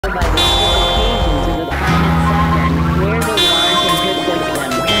by the trip occasion to the planet Saturn, where the large and good system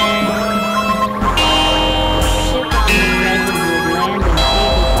ship omnipresent would land and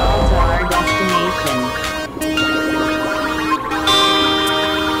take us all to our destination.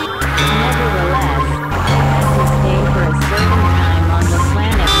 Nevertheless, I had to stay for a certain time on the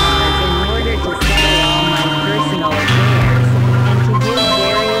planet Mars in order to settle all my personal affairs, and to give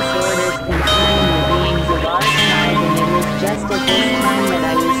various orders concerning the beings of our tribe, and it was just at this time that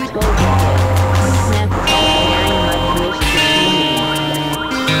I was told that the Smith very much wished to see me.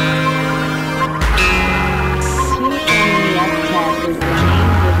 2MEF is the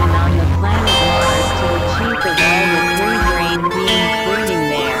name given on the planet Mars to the chief of all the three-brained beings breeding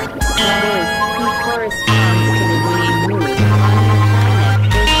there. That is, he corresponds to the being who, on your planet,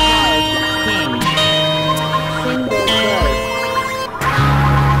 is called King. Single quote.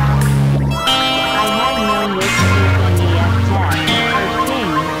 I had known this chief MEF tech, or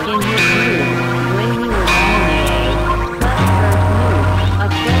King, in his youth, when he was only a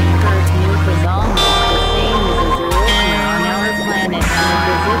Fleck-Earth noob is almost the same as a Zerishner on our planet and a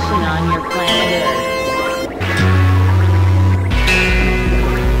physician on your planet Earth.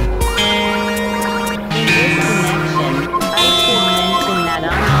 In this connection, I should mention that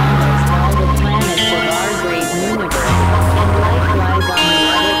on almost all the planets of our great universe, and likewise on the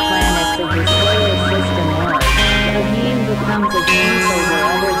other planets of the solar system Earth, a being becomes a king over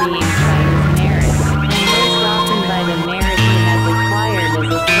other beings by his merit, and most often by the merit he has acquired as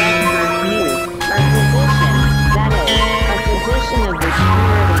a Fleck-Earth noob, or physician, that is, a physician of the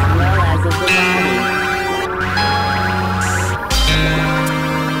spirit as well as of the body.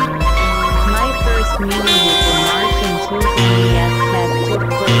 My first meeting with the Martian 2MEF tech took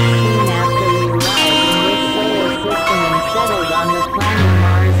place soon after we arrived in this solar system and settled on the planet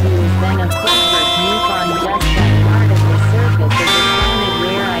Mars. He was then a Fleck-Earth noob on just that part of the surface of the planet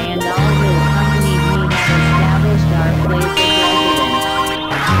where I and all who accompanied me had established our place of residence.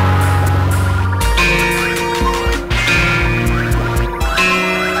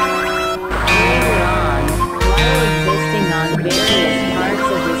 Later on, while existing on various parts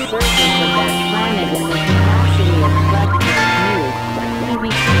of the surface of that planet in the capacity of Fleck-Earth noob, he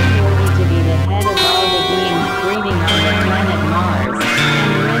became worthy to be the head of all the beings breeding on the planet Mars,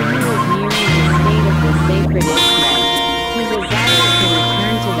 and when he was nearing the state of the sacred Ishmet, he desired to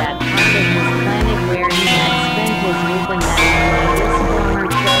return to that part of his planet where he had spent his youth, and that is why this former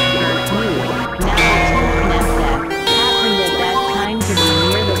Fleck-Earth noob, now a Tooth-Neptech, happened at that time to be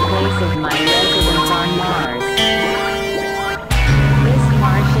near the place of my residence on Mars. This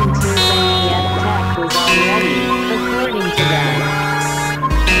Martian 2MEF tech was already, according to them,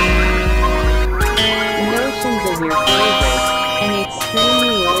 notions of your favorite, an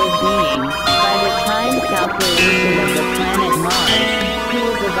extremely old being, by the time calculation of the planet Mars, he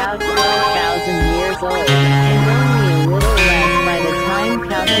was about 12,000 years old, and only a little less by the time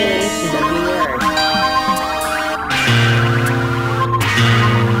calculation of the Earth.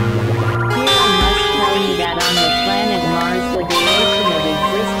 Here I must tell you that on the planet Mars the duration of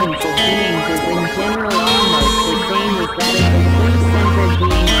existence of beings is in general almost the same as that of the three-centered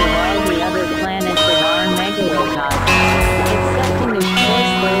beings of all the other planets of our megalocosmos, excepting of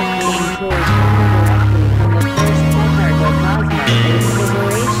course those beings who are coming directly from the first tetrarchocosmos. The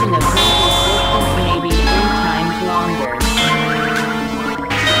duration of whose existence may be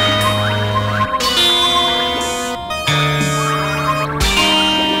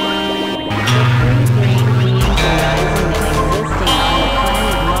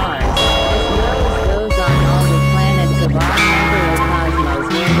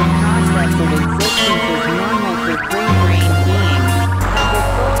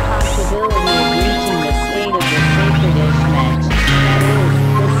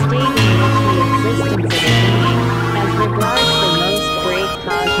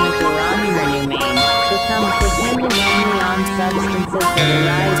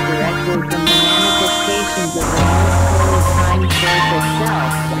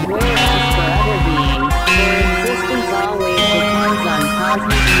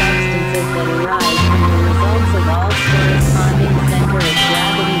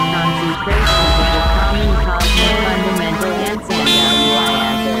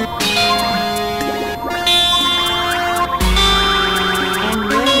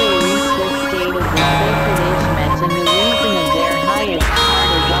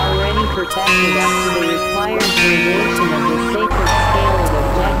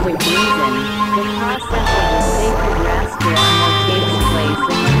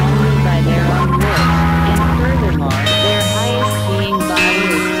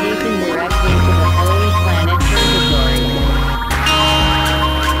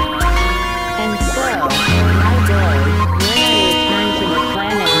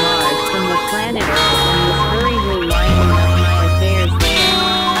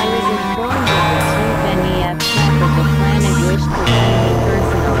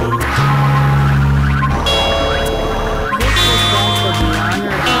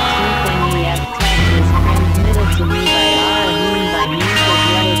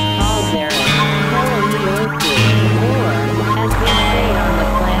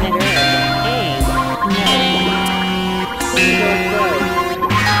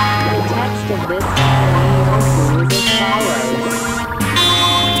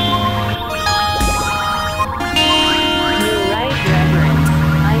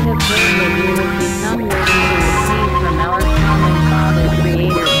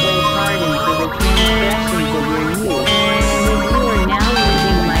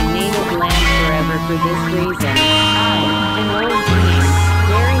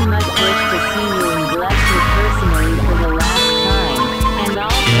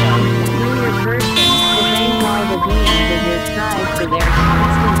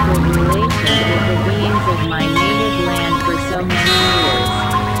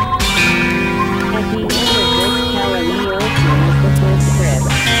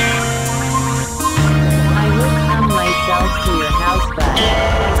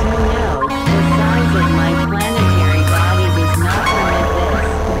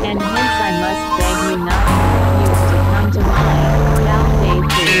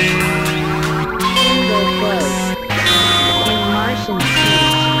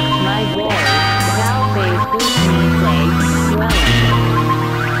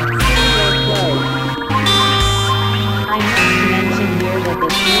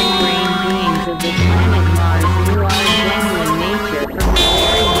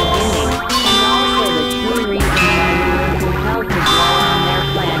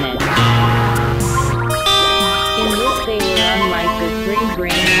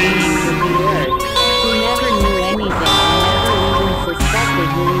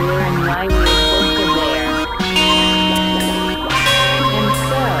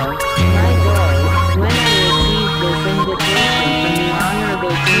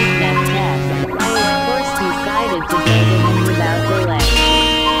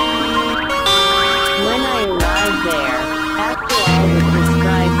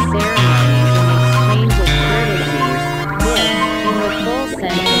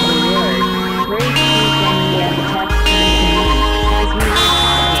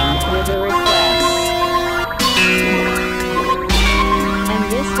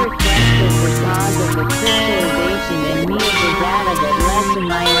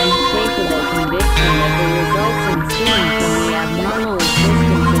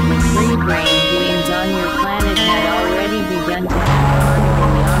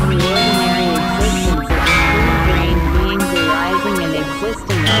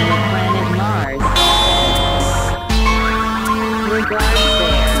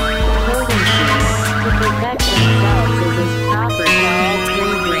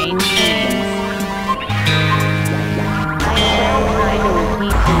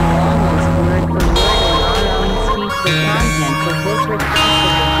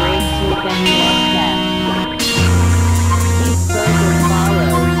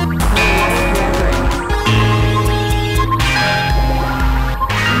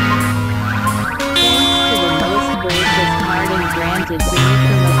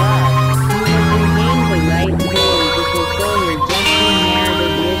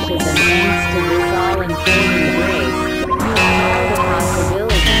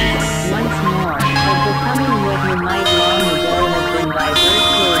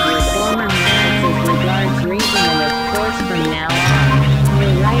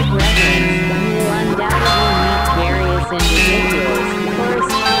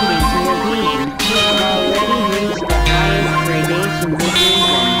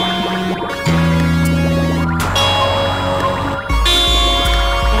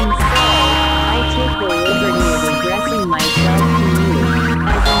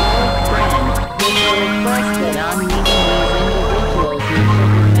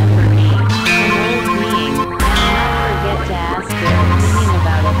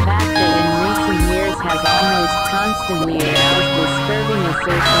has almost constantly aroused disturbing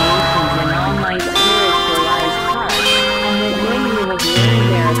associations in all my spiritualized parts, and that when you have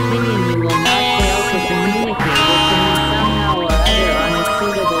learned their opinion you will not fail to communicate it to me somehow or other on a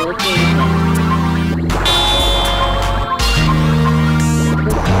suitable occasion.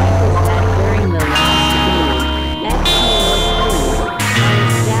 The point is that during the last few I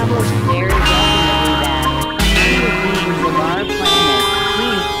established very definitely that, among the beings of our planet,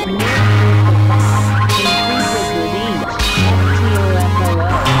 we, near proof of thought, increases with each, FTOFOO,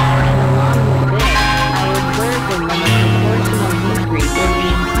 and along with this, I observed in them a proportional decrease in the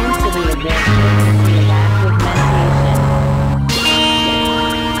intensity of their frequency of active mentation.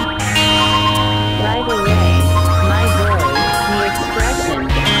 By the way, my boy, the expression,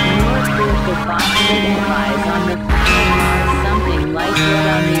 more proof of thought signifies on the planet Mars something like what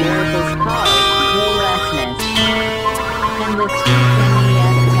on the Earth is called cluelessness. And the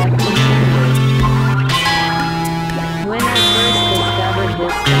TNES have continued. When I first discovered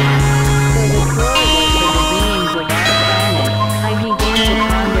this fact, so the correlates of the beings of our planet, I began to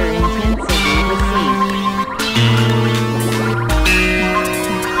ponder intensity received.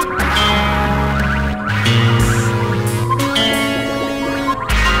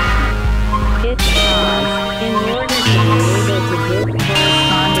 Its cause, in order to be able to give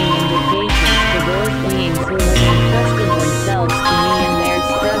corresponding indications to those beings who have entrusted themselves to me in their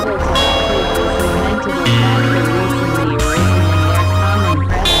struggle to uproot this lamentable factor recently arisen in their common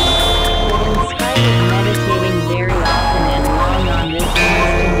presence, that in spite of meditating very often and long on this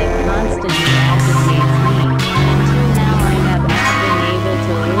question that constantly agitates me, until now I have not been able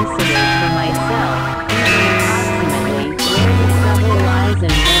to elucidate for myself, even approximately, where the trouble lies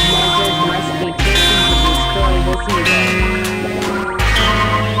and what measures must be taken to destroy this evil.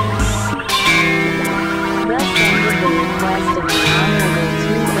 Thus ended the request of the Honorable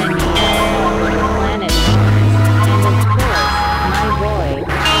Tuvenni for the planet Mars, and of course, my boy,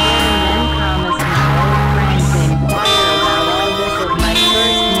 I then promised my old friend to inquire about all this at my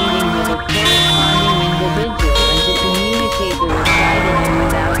first meeting with a corresponding individual and to communicate the reply to him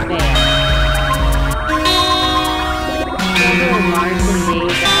without fail. Several Martian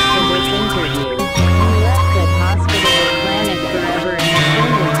days after this interview, we left that hospitable planet forever and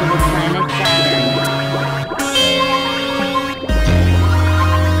ascended to the planet Saturn.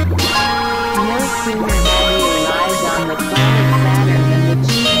 No sooner had we arrived on the planet Saturn than the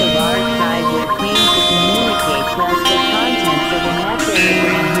chief of our tribe came to communicate to us the contents of an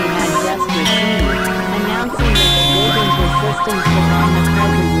epigram he had just received, announcing that the big and persistent Savannah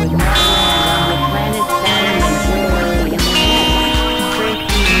present would not land on the planet Saturn until early in the next, great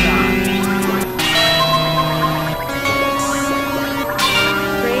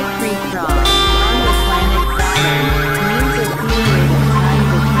Pre-Prom, on the planet Saturn, means a period of time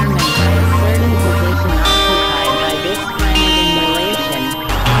determined by a certain position occupied by this planet in relation,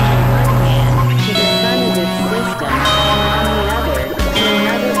 on the one hand, to the sun of its system, and on the other, to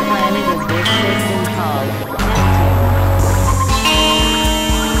another planet of this system called Neptune.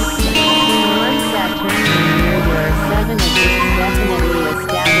 In one Saturnian year there are 7 of these definitely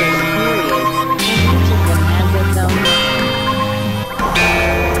established periods, and each of them has its own name.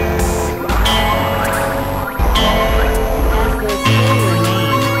 As they still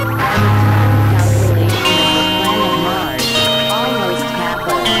remain, by the time calculation of the planet Mars, almost half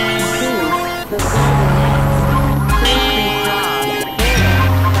of 2 before the next pre-Prom,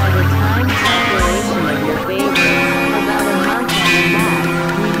 by the time calculation of your favorites, about a month and a half,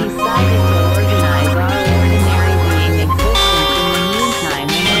 we decided to organize our ordinary being existence in the meantime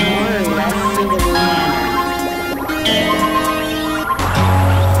in a more or less suitable manner.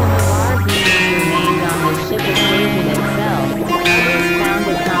 Some of our beings remained on the ship occasion itself, others found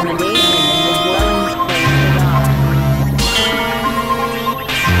accommodation in the dwellings placed above.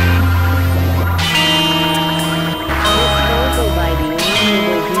 Disposal by the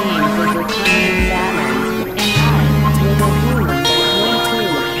amiable beings of the planet Saturn, and I, with a human that we too,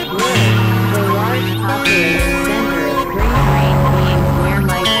 were, the large populated center of green-brained beings where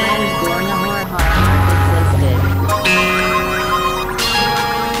my friend Gornahor Hartmark existed.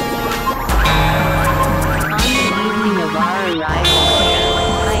 On the evening of our arrival there,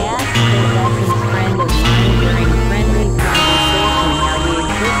 I asked this essence friend of mine during friendly conversation how the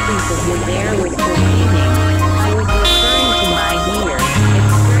existence of his air was proceeding. I was referring to my dear,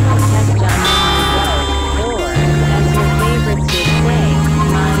 external tech John or, as your favorites would say,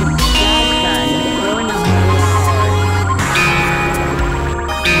 my godson, Gornahor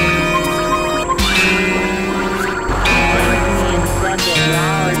and said that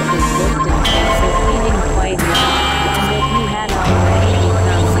Lauer's existence was proceeding quite well, and that he had already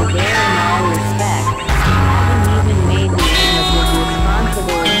become his heir in all respects.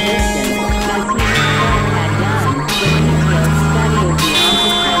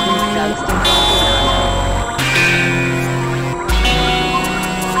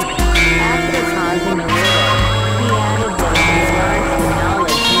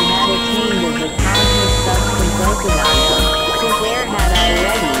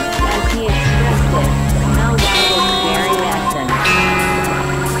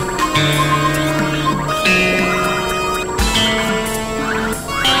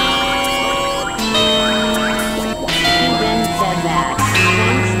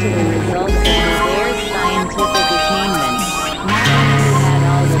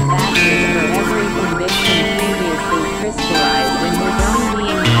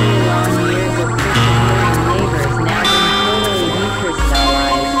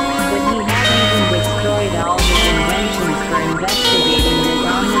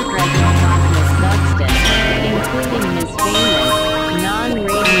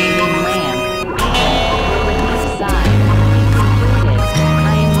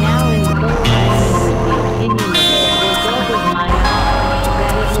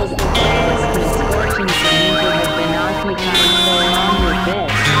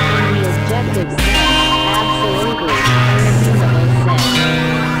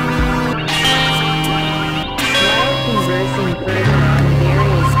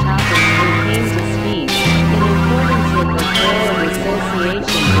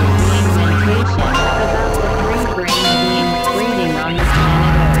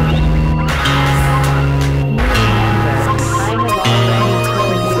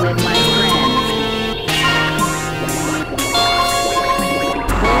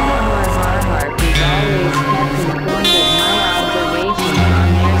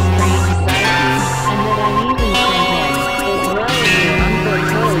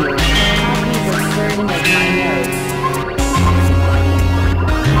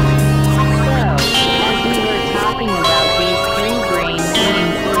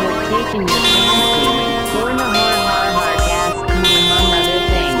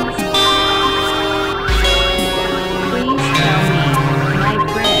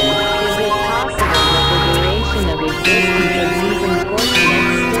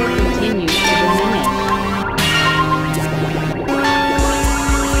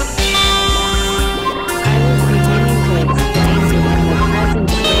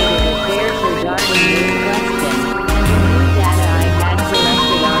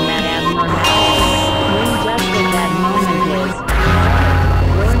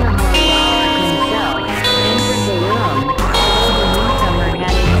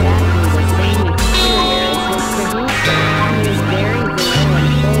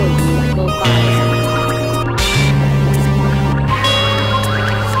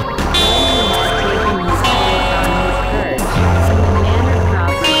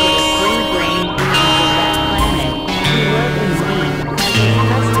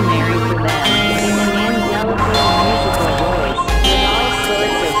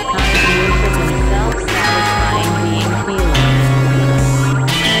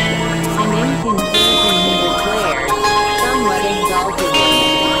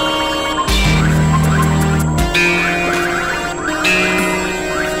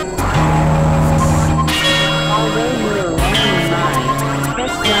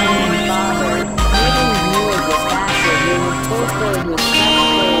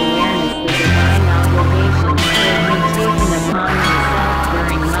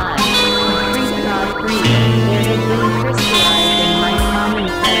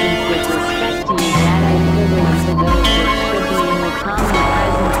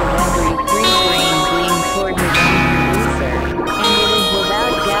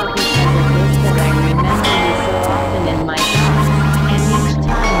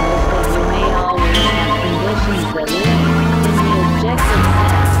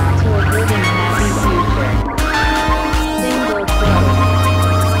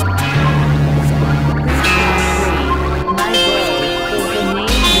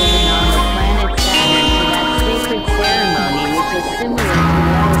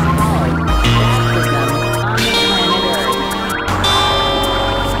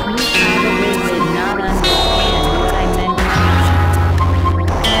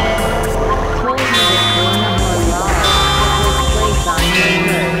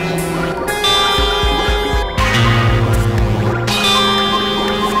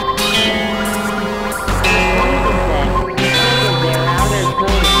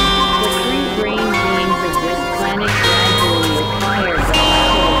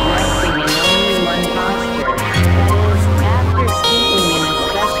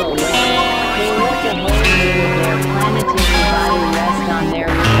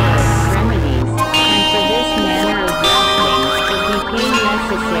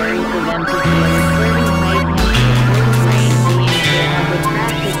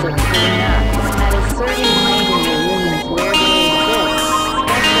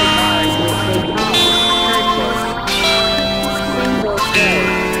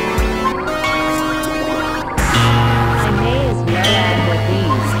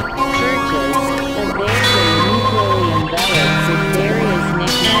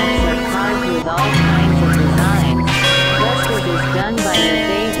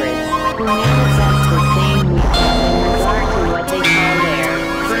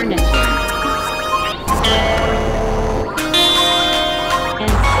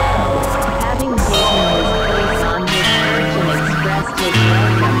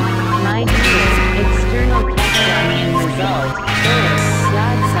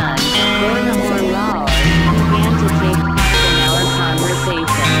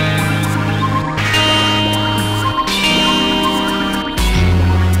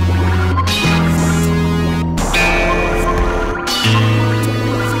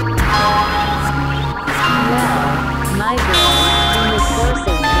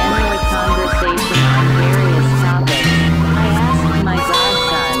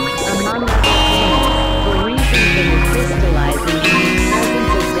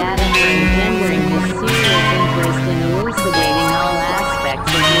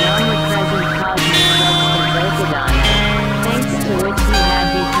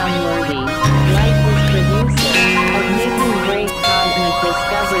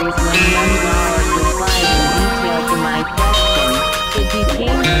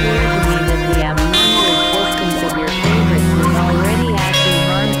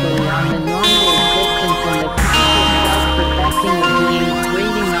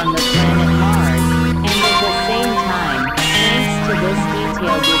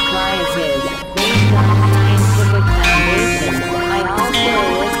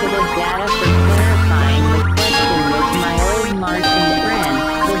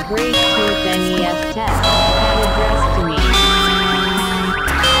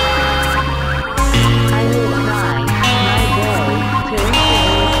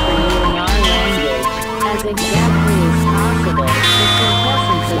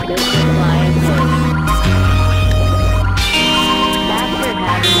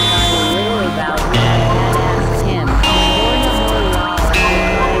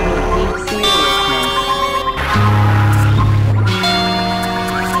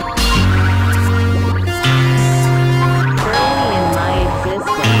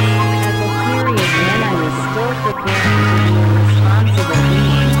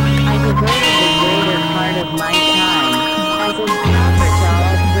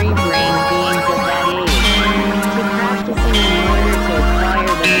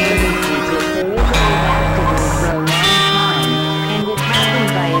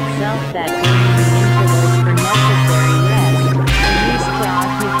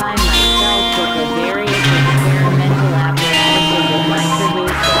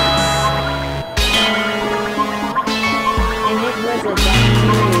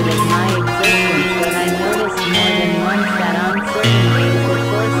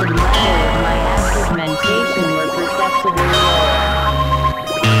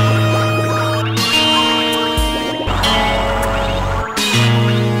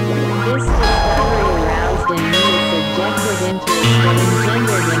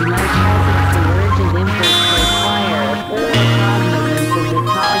 engendered in my presence the urgent impulse to acquire a thorough cognizance of the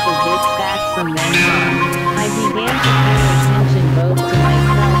cause of this fact. From then on, I began to pay attention both to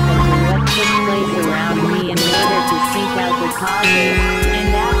myself and to what took place around me in order to seek out the causes,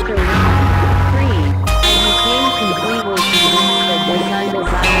 and after free, I became completely convinced that this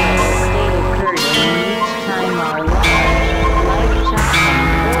undesirable state occurred when each time our life-changing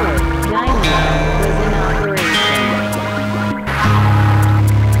dynamo was in operation.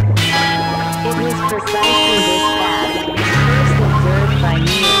 It was precisely this fact, first observed by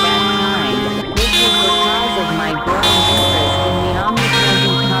me at that time, which was the cause of my growing interest in the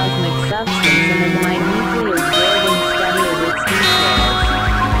omnipresent cosmic substance and of my deeply absorbing study of its details.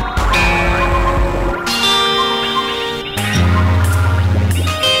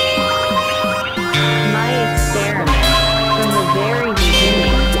 My experiments, from the very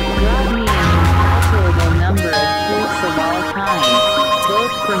beginning, brought me an incalculable number of proofs of all kinds,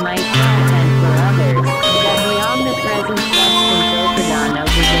 both for myself and for others, that the omnipresent substance Opadano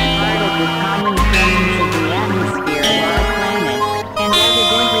was a part of the common presence of the atmosphere of our planet, and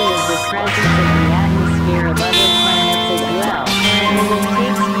evidently of the presence of the atmosphere of other planets as well, and that it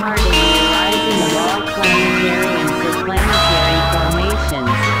takes part in the arising of all planetary and subplanetary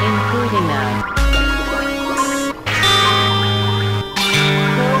formations, including a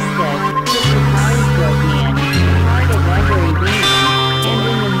part of every being, and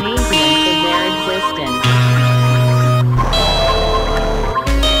in the maintenance of their existence.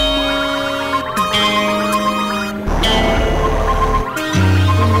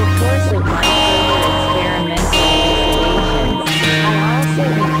 In the course of my further experimental elucidations, I also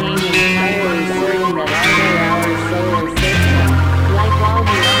became entirely certain that although our solar system, like all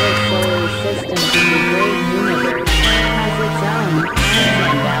the other solar systems in the great universe, has its own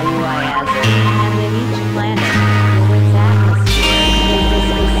value-iazid, and that each planet, with its atmosphere, is a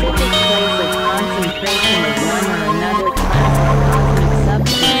specific place of concentration of one or another class of cosmic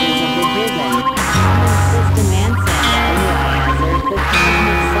substances of the given common system value-iazid, the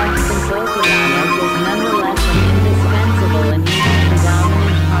cosmic substance Opadano is nonetheless an indispensable and even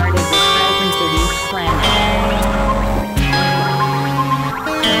predominant part of the presence of each planet.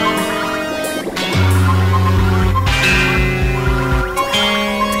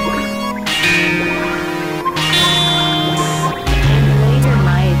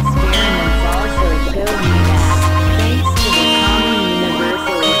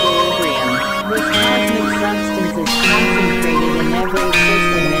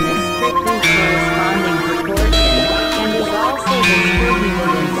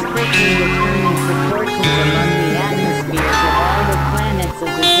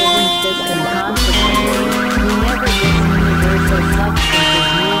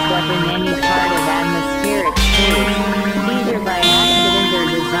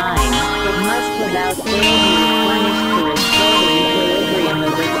 Without fail be replenished to restore the equilibrium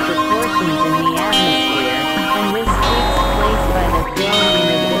of its proportions in the atmosphere, and this takes place by the flowing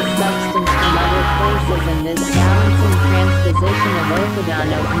in of this substance from other places, and this balancing transposition of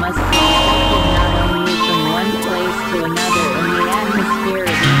Opadano must be effected not only from one place to another in the atmosphere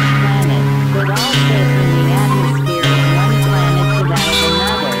of each planet, but also from the atmosphere of one planet to that of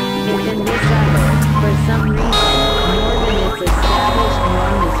another, if in this other, for some reason, more than its established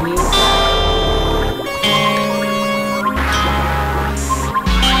norm is used up.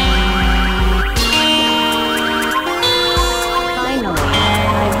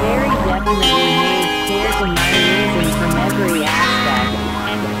 Definitely made clear to my reason from every aspect,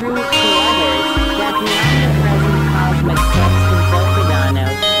 and proved to others, that the omnipresent cosmic substance Opadano,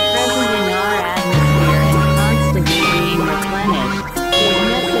 present in our atmosphere and constantly being replenished, is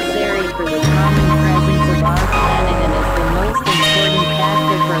necessary for the common presence of our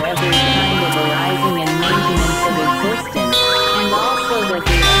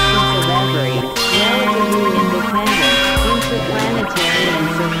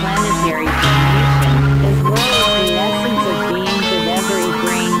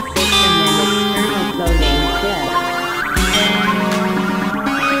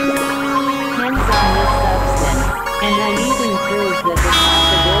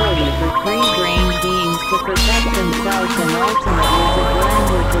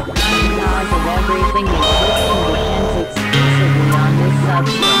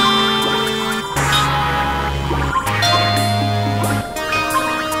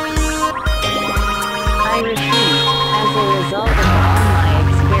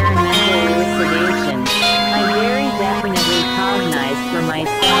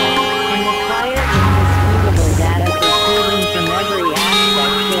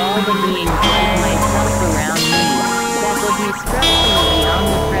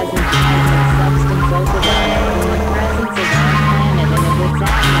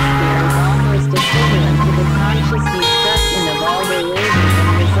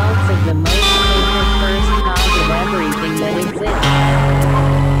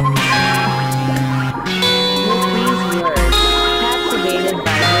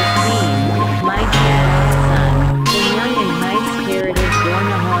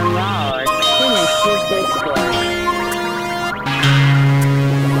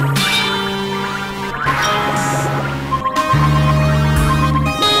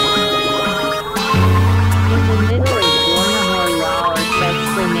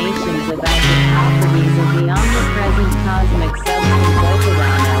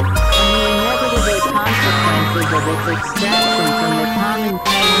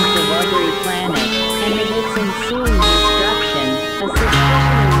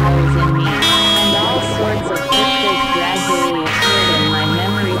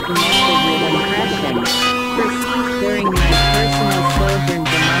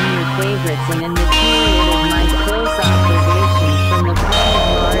when in the